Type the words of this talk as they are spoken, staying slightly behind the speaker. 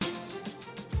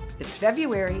It's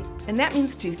February, and that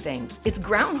means two things. It's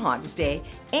Groundhog's Day,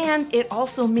 and it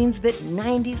also means that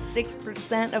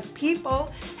 96% of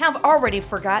people have already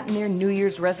forgotten their New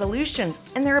Year's resolutions,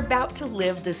 and they're about to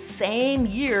live the same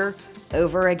year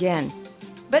over again.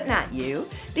 But not you,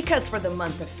 because for the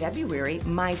month of February,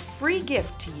 my free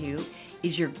gift to you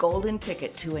is your golden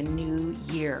ticket to a new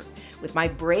year. With my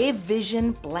Brave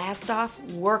Vision Blast Off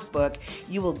workbook,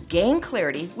 you will gain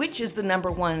clarity, which is the number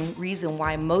one reason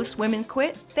why most women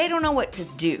quit. They don't know what to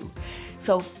do.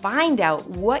 So find out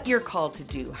what you're called to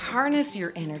do, harness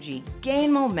your energy,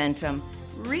 gain momentum,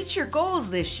 reach your goals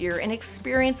this year, and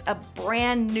experience a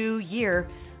brand new year,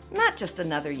 not just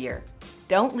another year.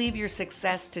 Don't leave your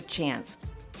success to chance.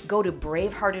 Go to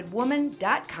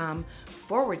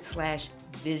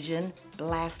braveheartedwoman.com/Vision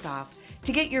Blast Off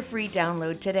to get your free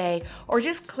download today, or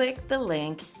just click the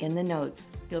link in the notes.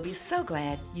 You'll be so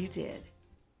glad you did.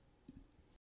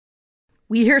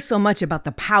 We hear so much about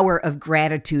the power of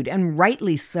gratitude, and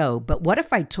rightly so, but what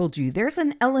if I told you there's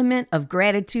an element of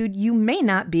gratitude you may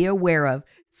not be aware of?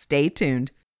 Stay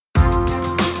tuned.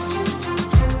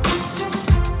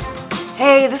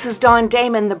 Hey, this is Dawn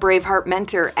Damon, the Braveheart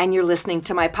Mentor, and you're listening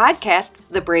to my podcast,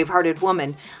 The Bravehearted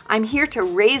Woman. I'm here to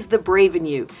raise the brave in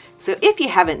you. So if you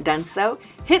haven't done so,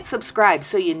 hit subscribe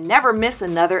so you never miss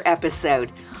another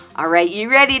episode. All right,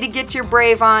 you ready to get your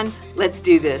brave on? Let's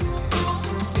do this.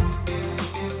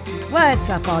 What's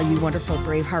up, all you wonderful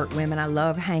Braveheart women? I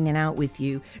love hanging out with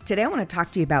you. Today I want to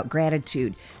talk to you about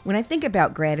gratitude. When I think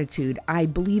about gratitude, I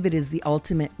believe it is the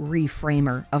ultimate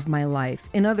reframer of my life.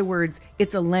 In other words,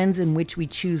 it's a lens in which we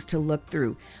choose to look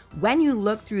through. When you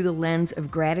look through the lens of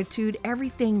gratitude,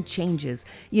 everything changes.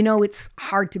 You know, it's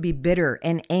hard to be bitter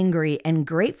and angry and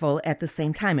grateful at the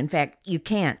same time. In fact, you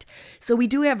can't. So we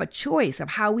do have a choice of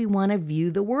how we want to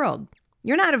view the world.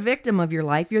 You're not a victim of your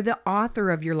life. You're the author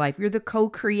of your life. You're the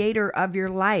co-creator of your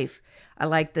life. I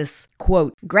like this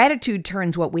quote. Gratitude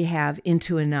turns what we have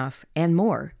into enough and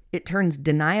more. It turns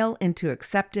denial into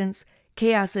acceptance,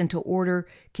 chaos into order,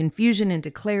 confusion into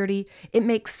clarity. It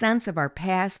makes sense of our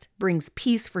past, brings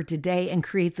peace for today, and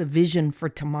creates a vision for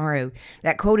tomorrow.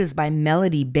 That quote is by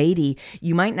Melody Beattie.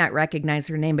 You might not recognize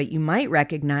her name, but you might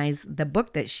recognize the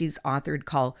book that she's authored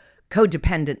called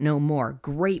Codependent No More.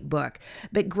 Great book.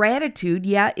 But gratitude,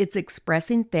 yeah, it's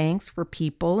expressing thanks for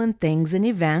people and things and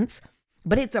events,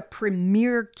 but it's a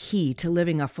premier key to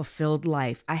living a fulfilled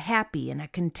life, a happy and a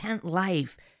content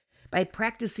life. By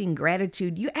practicing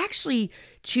gratitude, you actually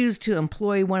choose to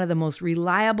employ one of the most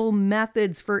reliable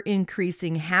methods for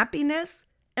increasing happiness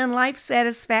and life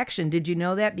satisfaction. Did you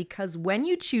know that? Because when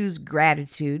you choose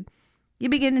gratitude, you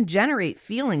begin to generate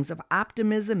feelings of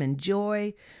optimism and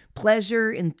joy,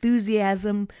 pleasure,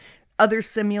 enthusiasm, other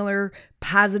similar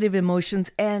positive emotions.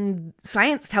 And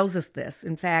science tells us this.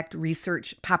 In fact,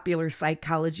 research, popular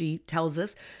psychology tells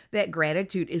us that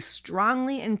gratitude is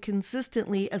strongly and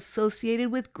consistently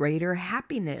associated with greater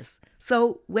happiness.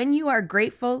 So when you are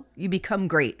grateful, you become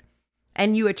great.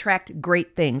 And you attract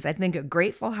great things. I think a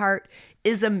grateful heart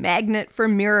is a magnet for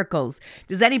miracles.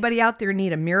 Does anybody out there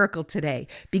need a miracle today?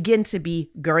 Begin to be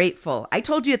grateful. I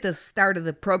told you at the start of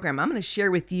the program, I'm going to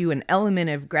share with you an element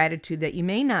of gratitude that you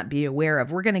may not be aware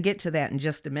of. We're going to get to that in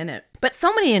just a minute. But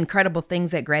so many incredible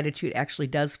things that gratitude actually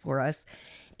does for us.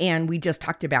 And we just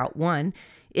talked about one.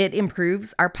 It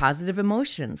improves our positive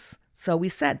emotions. So we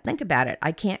said, think about it.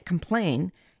 I can't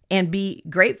complain and be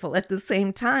grateful at the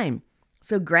same time.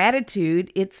 So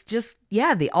gratitude, it's just,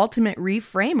 the ultimate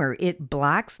reframer. It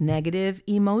blocks negative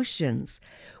emotions.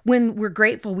 When we're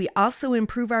grateful, we also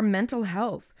improve our mental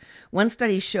health. One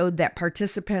study showed that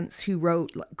participants who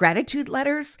wrote gratitude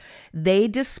letters, they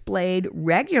displayed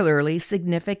regularly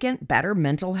significant better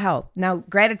mental health. Now,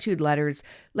 gratitude letters,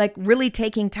 like really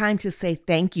taking time to say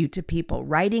thank you to people,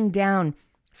 writing down,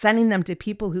 sending them to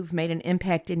people who've made an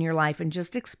impact in your life, and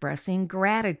just expressing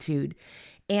gratitude.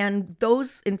 And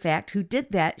those, in fact, who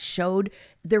did that showed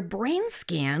their brain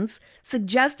scans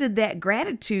suggested that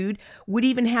gratitude would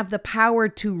even have the power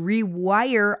to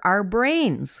rewire our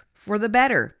brains for the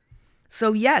better.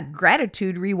 So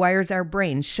gratitude rewires our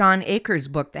brain. Shawn Achor's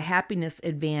book, The Happiness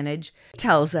Advantage,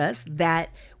 tells us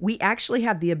that we actually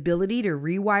have the ability to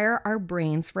rewire our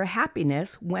brains for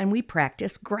happiness when we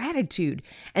practice gratitude,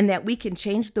 and that we can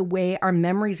change the way our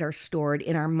memories are stored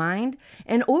in our mind.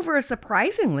 And over a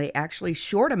surprisingly, actually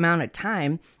short amount of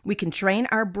time, we can train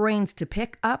our brains to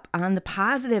pick up on the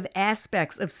positive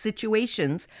aspects of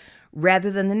situations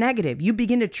rather than the negative. You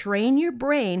begin to train your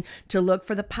brain to look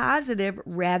for the positive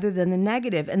rather than the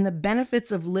negative. And the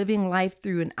benefits of living life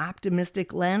through an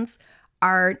optimistic lens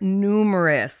are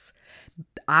numerous.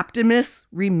 Optimists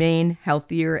remain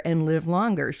healthier and live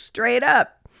longer. Straight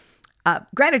up.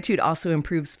 Gratitude also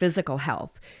improves physical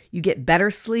health. You get better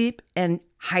sleep and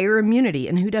higher immunity,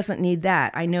 and who doesn't need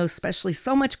that? I know, especially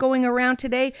so much going around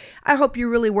today. I hope you're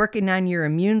really working on your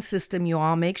immune system, you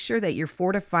all. Make sure that you're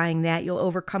fortifying that. You'll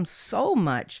overcome so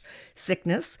much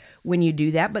sickness when you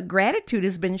do that. But gratitude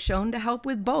has been shown to help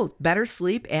with both better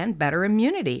sleep and better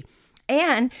immunity,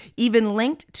 and even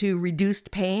linked to reduced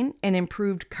pain and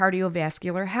improved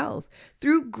cardiovascular health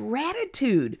through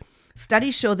gratitude.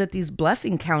 Studies show that these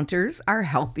blessing counters are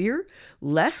healthier,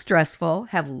 less stressful,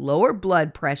 have lower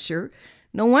blood pressure.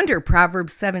 No wonder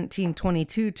Proverbs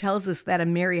 17:22 tells us that a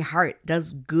merry heart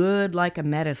does good like a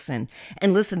medicine.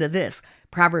 And listen to this.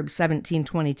 Proverbs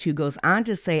 17:22 goes on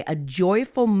to say, a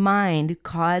joyful mind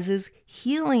causes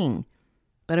healing,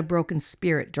 but a broken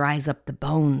spirit dries up the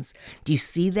bones. Do you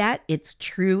see that? It's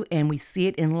true, and we see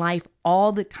it in life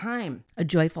all the time. A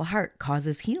joyful heart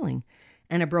causes healing,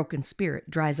 and a broken spirit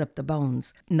dries up the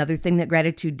bones. Another thing that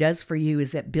gratitude does for you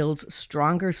is it builds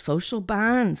stronger social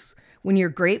bonds. When you're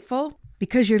grateful,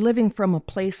 because you're living from a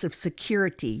place of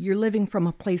security, you're living from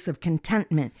a place of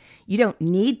contentment. You don't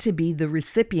need to be the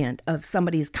recipient of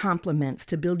somebody's compliments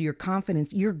to build your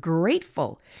confidence. You're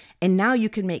grateful, and now you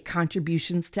can make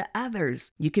contributions to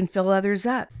others. You can fill others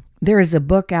up. There is a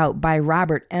book out by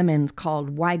Robert Emmons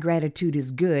called Why Gratitude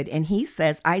is Good, and he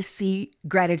says, I see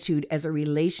gratitude as a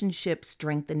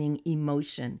relationship-strengthening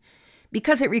emotion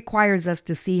because it requires us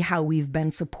to see how we've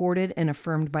been supported and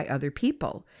affirmed by other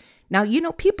people. Now,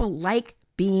 people like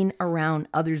being around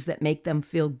others that make them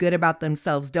feel good about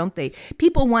themselves, don't they?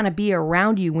 People want to be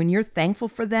around you when you're thankful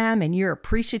for them and you're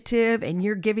appreciative and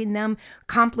you're giving them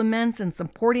compliments and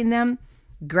supporting them.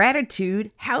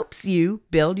 Gratitude helps you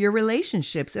build your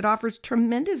relationships. It offers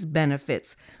tremendous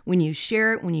benefits. When you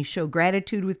share it, when you show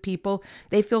gratitude with people,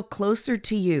 they feel closer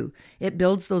to you. It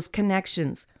builds those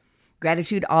connections.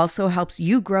 Gratitude also helps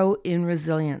you grow in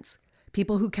resilience.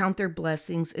 People who count their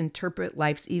blessings interpret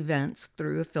life's events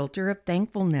through a filter of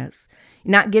thankfulness.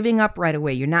 You're not giving up right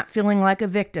away. You're not feeling like a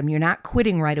victim. You're not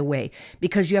quitting right away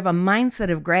because you have a mindset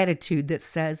of gratitude that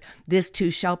says, this too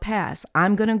shall pass.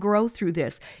 I'm going to grow through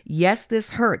this. Yes, this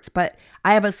hurts, but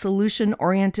I have a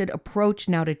solution-oriented approach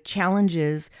now to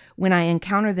challenges when I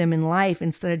encounter them in life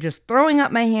instead of just throwing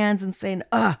up my hands and saying,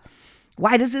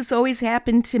 why does this always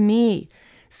happen to me?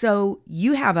 So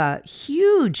you have a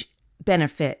huge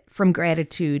benefit from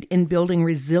gratitude in building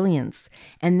resilience.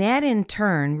 And that in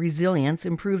turn, resilience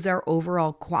improves our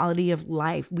overall quality of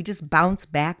life. We just bounce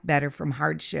back better from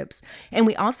hardships. And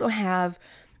we also have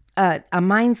a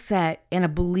mindset and a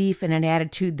belief and an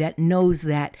attitude that knows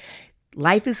that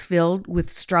life is filled with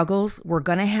struggles. We're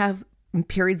going to have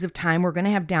periods of time, we're going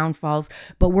to have downfalls,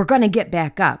 but we're going to get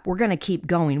back up. We're going to keep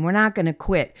going. We're not going to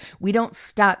quit. We don't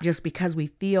stop just because we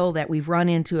feel that we've run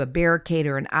into a barricade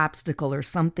or an obstacle or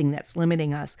something that's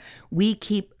limiting us. We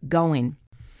keep going.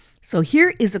 So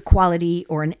here is a quality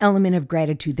or an element of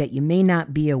gratitude that you may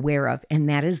not be aware of, and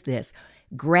that is this.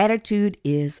 Gratitude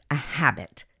is a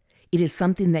habit. It is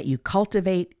something that you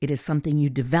cultivate. It is something you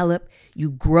develop, you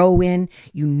grow in,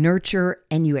 you nurture,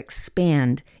 and you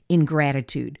expand in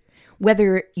gratitude.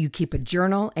 Whether you keep a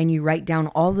journal and you write down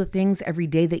all the things every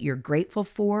day that you're grateful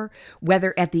for,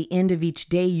 whether at the end of each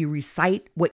day you recite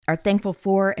what you are thankful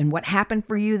for and what happened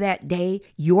for you that day,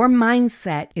 your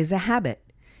mindset is a habit.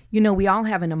 We all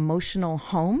have an emotional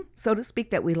home, so to speak,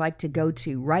 that we like to go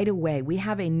to right away. We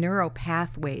have a neural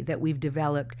pathway that we've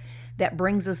developed that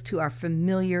brings us to our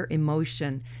familiar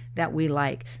emotion that we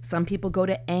like. Some people go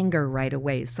to anger right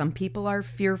away. Some people are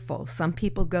fearful. Some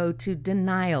people go to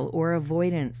denial or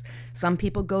avoidance. Some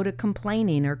people go to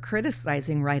complaining or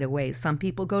criticizing right away. Some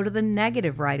people go to the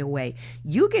negative right away.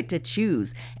 You get to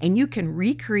choose, and you can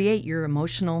recreate your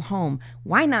emotional home.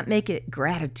 Why not make it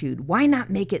gratitude? Why not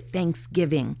make it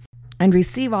Thanksgiving? And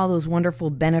receive all those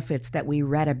wonderful benefits that we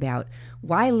read about.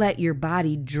 Why let your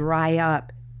body dry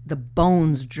up, the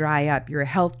bones dry up, your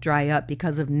health dry up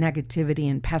because of negativity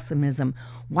and pessimism?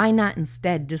 Why not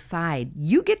instead decide,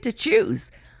 you get to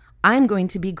choose, I'm going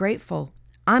to be grateful,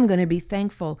 I'm going to be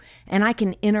thankful, and I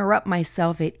can interrupt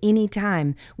myself at any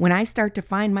time. When I start to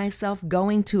find myself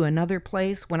going to another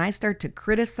place, when I start to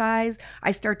criticize,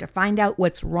 I start to find out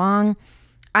what's wrong,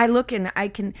 I look and I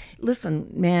can, listen,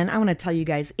 man, I want to tell you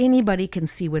guys, anybody can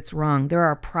see what's wrong. There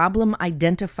are problem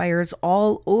identifiers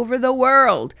all over the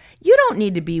world. You don't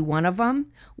need to be one of them.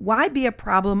 Why be a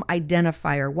problem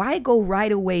identifier? Why go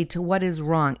right away to what is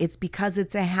wrong? It's because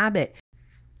it's a habit.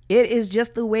 It is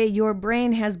just the way your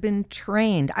brain has been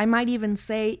trained. I might even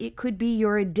say it could be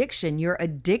your addiction. You're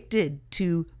addicted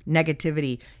to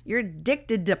negativity. You're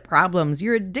addicted to problems.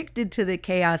 You're addicted to the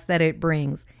chaos that it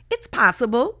brings. It's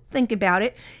possible. Think about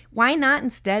it. Why not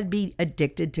instead be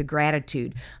addicted to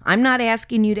gratitude? I'm not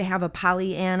asking you to have a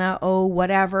Pollyanna,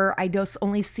 whatever. I just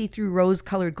only see through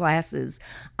rose-colored glasses.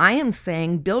 I am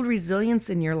saying build resilience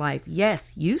in your life.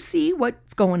 Yes, you see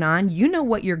what's going on. You know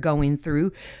what you're going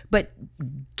through, but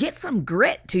get some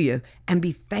grit to you and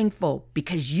be thankful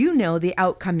because you know the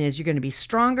outcome is you're going to be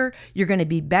stronger, you're going to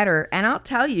be better. And I'll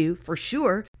tell you for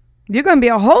sure, you're going to be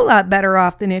a whole lot better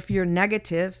off than if you're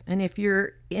negative and if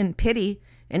you're in pity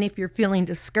and if you're feeling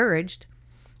discouraged.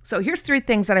 So here's 3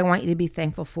 things that I want you to be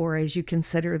thankful for as you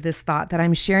consider this thought that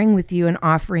I'm sharing with you and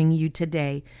offering you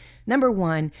today. Number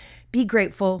 1, be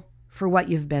grateful for what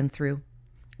you've been through.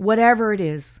 Whatever it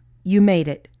is, you made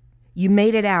it. You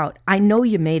made it out. I know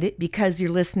you made it because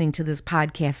you're listening to this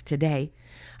podcast today.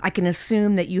 I can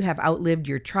assume that you have outlived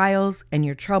your trials and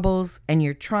your troubles and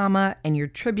your trauma and your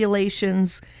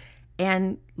tribulations.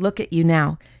 And look at you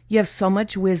now. You have so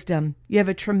much wisdom. You have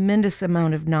a tremendous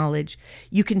amount of knowledge.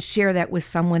 You can share that with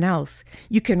someone else.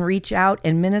 You can reach out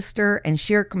and minister and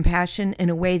share compassion in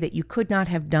a way that you could not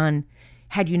have done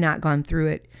had you not gone through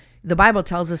it. The Bible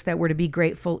tells us that we're to be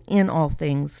grateful in all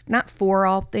things, not for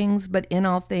all things, but in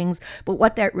all things. But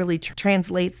what that really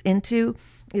translates into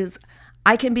is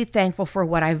I can be thankful for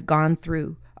what I've gone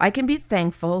through. I can be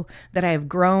thankful that I have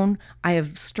grown, I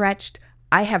have stretched,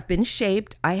 I have been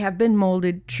shaped, I have been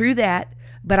molded, true that,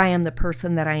 but I am the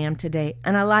person that I am today,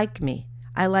 and I like me.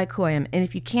 I like who I am. And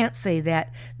if you can't say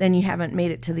that, then you haven't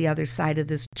made it to the other side of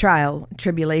this trial,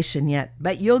 tribulation yet,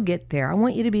 but you'll get there. I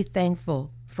want you to be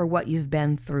thankful for what you've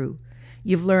been through.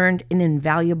 You've learned an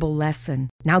invaluable lesson.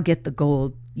 Now get the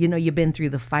gold. You know you've been through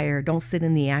the fire. Don't sit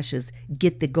in the ashes.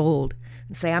 Get the gold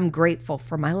and say, I'm grateful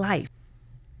for my life.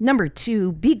 Number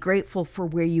 2, be grateful for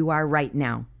where you are right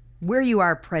now, where you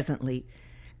are presently.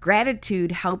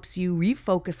 Gratitude helps you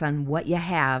refocus on what you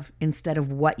have instead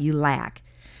of what you lack.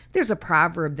 There's a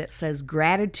proverb that says,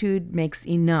 gratitude makes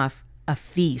enough a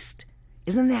feast.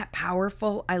 Isn't that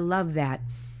powerful? I love that.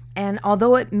 And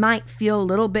although it might feel a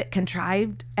little bit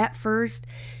contrived at first,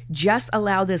 just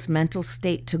allow this mental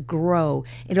state to grow.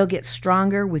 It'll get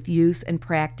stronger with use and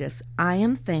practice. I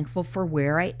am thankful for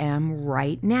where I am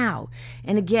right now.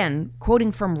 And again,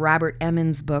 quoting from Robert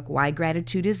Emmons' book, Why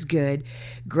Gratitude is Good,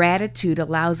 gratitude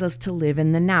allows us to live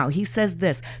in the now. He says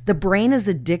this, the brain is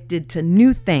addicted to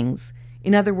new things.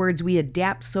 In other words, we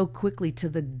adapt so quickly to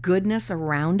the goodness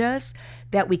around us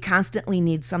that we constantly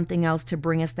need something else to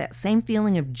bring us that same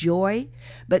feeling of joy.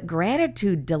 But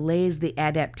gratitude delays the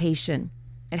adaptation.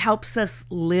 It helps us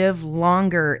live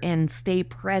longer and stay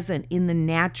present in the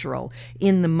natural,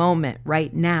 in the moment,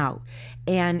 right now.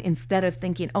 And instead of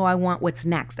thinking, I want what's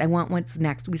next,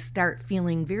 we start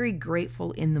feeling very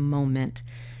grateful in the moment.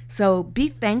 So be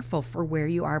thankful for where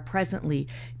you are presently.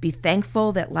 Be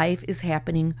thankful that life is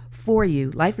happening for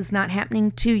you. Life is not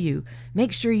happening to you.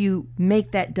 Make sure you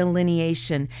make that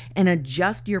delineation and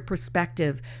adjust your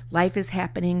perspective. Life is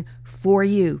happening for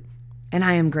you, and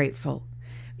I am grateful.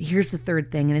 Here's the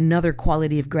 3rd thing, and another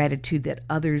quality of gratitude that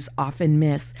others often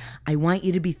miss. I want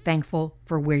you to be thankful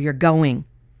for where you're going.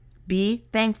 Be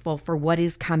thankful for what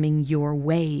is coming your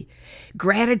way.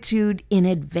 Gratitude in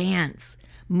advance.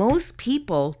 Most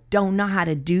people don't know how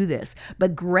to do this,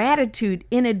 but gratitude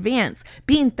in advance,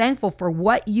 being thankful for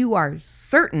what you are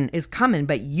certain is coming,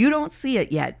 but you don't see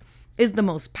it yet, is the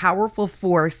most powerful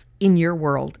force in your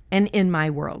world and in my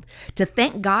world. To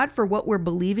thank God for what we're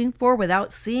believing for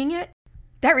without seeing it,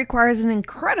 that requires an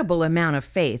incredible amount of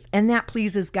faith, and that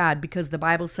pleases God because the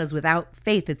Bible says without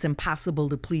faith, it's impossible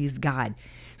to please God.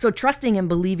 So trusting and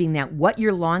believing that what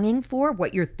you're longing for,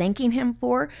 what you're thanking Him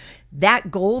for,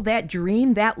 that goal, that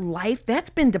dream, that life,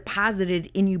 that's been deposited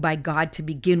in you by God to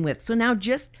begin with. So now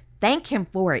just thank Him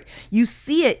for it. You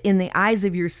see it in the eyes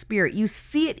of your spirit. You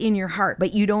see it in your heart,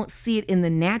 but you don't see it in the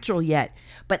natural yet.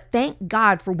 But thank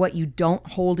God for what you don't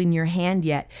hold in your hand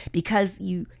yet, because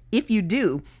if you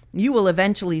do, you will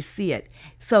eventually see it.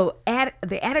 So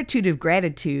the attitude of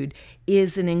gratitude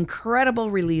is an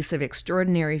incredible release of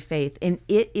extraordinary faith, and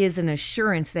it is an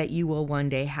assurance that you will one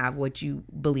day have what you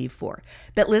believe for.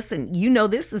 But listen, you know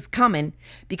this is coming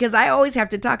because I always have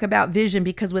to talk about vision,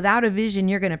 because without a vision,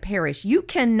 you're going to perish. You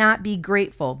cannot be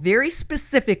grateful. Very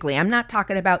specifically, I'm not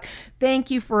talking about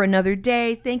thank you for another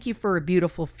day, thank you for a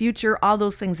beautiful future. All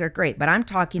those things are great, but I'm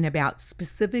talking about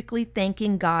specifically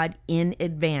thanking God in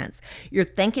advance. You're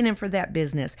thanking Him for that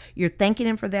business. You're thanking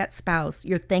Him for that spouse.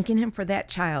 You're thanking Him for that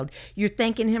child. You're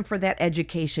thanking Him for that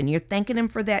education. You're thanking Him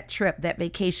for that trip, that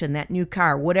vacation, that new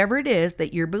car, whatever it is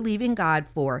that you're believing God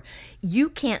for. You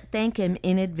can't thank Him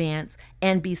in advance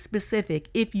and be specific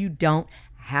if you don't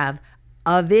have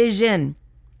a vision.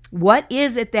 What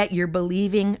is it that you're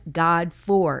believing God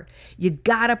for? You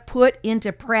got to put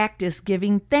into practice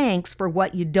giving thanks for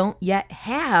what you don't yet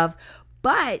have,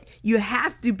 but you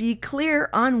have to be clear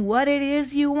on what it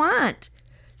is you want.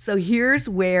 So here's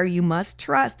where you must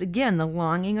trust, again, the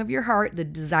longing of your heart, the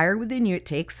desire within you. It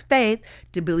takes faith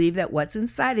to believe that what's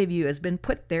inside of you has been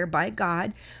put there by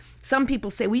God. Some people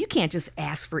say, well, you can't just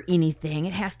ask for anything.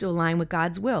 It has to align with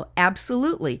God's will.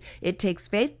 Absolutely. It takes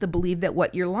faith to believe that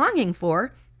what you're longing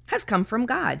for has come from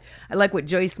God. I like what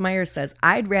Joyce Meyer says.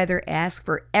 I'd rather ask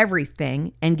for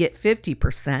everything and get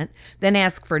 50% than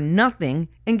ask for nothing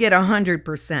and get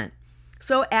 100%.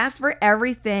 So ask for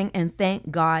everything and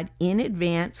thank God in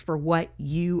advance for what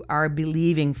you are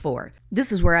believing for.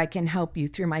 This is where I can help you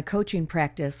through my coaching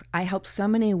practice. I help so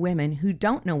many women who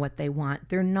don't know what they want.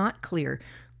 They're not clear.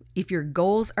 If your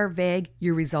goals are vague,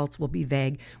 your results will be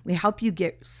vague. We help you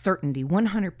get certainty,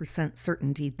 100%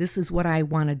 certainty. This is what I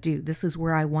want to do. This is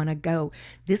where I want to go.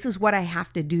 This is what I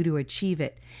have to do to achieve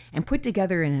it. And put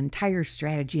together an entire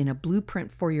strategy and a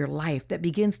blueprint for your life that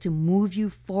begins to move you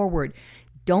forward.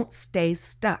 Don't stay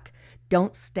stuck.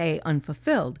 Don't stay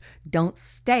unfulfilled. Don't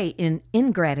stay in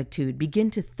ingratitude. Begin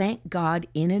to thank God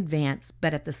in advance.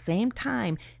 But at the same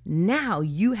time, now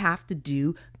you have to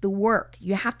do the work.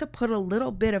 You have to put a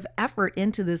little bit of effort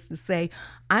into this to say,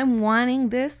 I'm wanting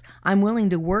this. I'm willing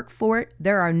to work for it.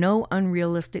 There are no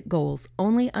unrealistic goals,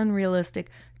 only unrealistic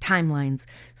timelines.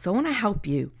 So I want to help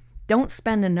you. Don't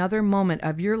spend another moment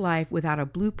of your life without a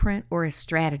blueprint or a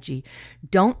strategy.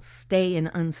 Don't stay in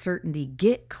uncertainty.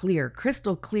 Get clear,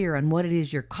 crystal clear on what it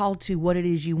is you're called to, what it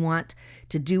is you want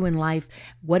to do in life,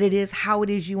 what it is, how it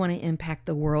is you want to impact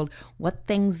the world, what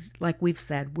things, like we've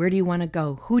said, where do you want to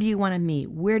go? Who do you want to meet?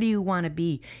 Where do you want to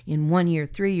be in 1 year,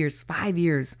 3 years, 5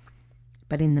 years?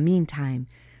 But in the meantime,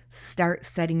 start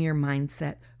setting your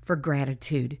mindset for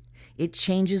gratitude. It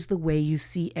changes the way you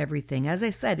see everything. As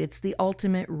I said, it's the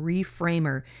ultimate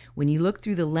reframer. When you look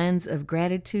through the lens of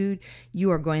gratitude, you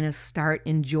are going to start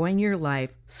enjoying your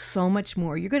life so much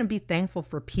more. You're going to be thankful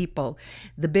for people.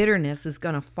 The bitterness is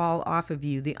going to fall off of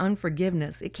you. The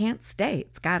unforgiveness, it can't stay.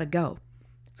 It's got to go.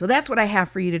 So that's what I have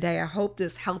for you today. I hope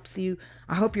this helps you.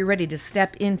 I hope you're ready to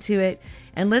step into it.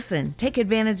 And listen, take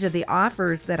advantage of the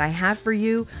offers that I have for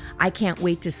you. I can't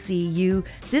wait to see you.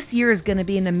 This year is going to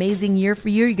be an amazing year for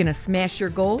you. You're going to smash your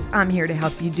goals. I'm here to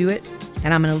help you do it.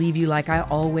 And I'm going to leave you like I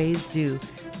always do.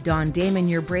 Dawn Damon,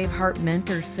 your Braveheart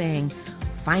mentor, saying,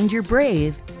 find your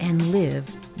brave and live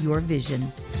your vision.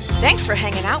 Thanks for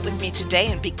hanging out with me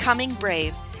today and becoming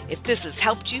brave. If this has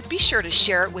helped you, be sure to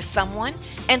share it with someone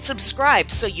and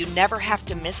subscribe so you never have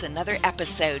to miss another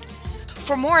episode.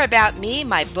 For more about me,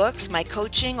 my books, my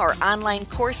coaching, or online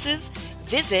courses,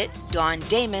 visit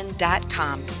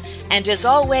dawndamon.com. And as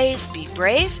always, be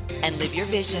brave and live your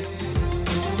vision.